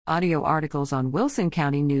Audio articles on Wilson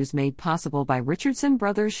County News made possible by Richardson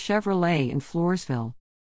Brothers Chevrolet in Floresville.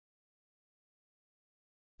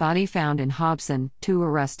 Body found in Hobson, 2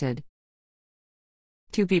 arrested.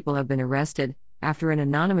 2 people have been arrested after an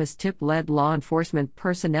anonymous tip led law enforcement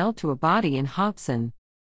personnel to a body in Hobson.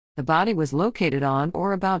 The body was located on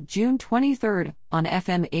or about June 23 on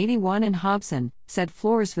FM 81 in Hobson, said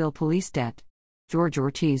Floresville Police Det. George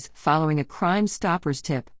Ortiz, following a Crime Stoppers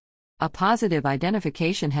tip. A positive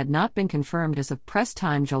identification had not been confirmed as of press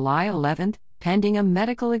time July 11, pending a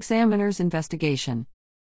medical examiner's investigation.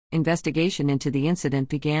 Investigation into the incident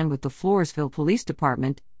began with the Floresville Police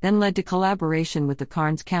Department, then led to collaboration with the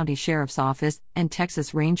Karnes County Sheriff's Office and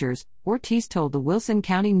Texas Rangers, Ortiz told the Wilson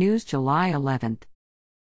County News July 11.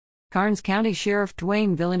 Karnes County Sheriff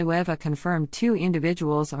Dwayne Villanueva confirmed 2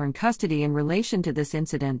 individuals are in custody in relation to this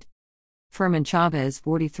incident. Furman Chavez,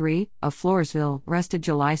 43, of Floresville, arrested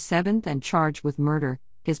July 7 and charged with murder.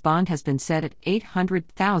 His bond has been set at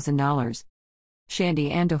 $800,000. Shandy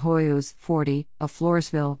Andahoyos, 40, of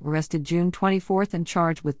Floresville, arrested June 24 and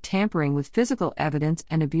charged with tampering with physical evidence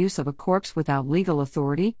and abuse of a corpse without legal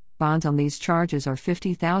authority. Bonds on these charges are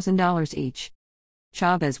 $50,000 each.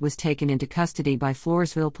 Chavez was taken into custody by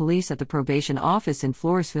Floresville Police at the probation office in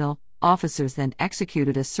Floresville. Officers then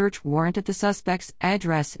executed a search warrant at the suspect's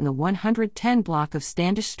address in the 110 block of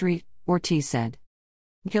Standish Street, Ortiz said.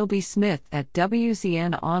 Gilby Smith at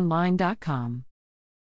WCNOnline.com.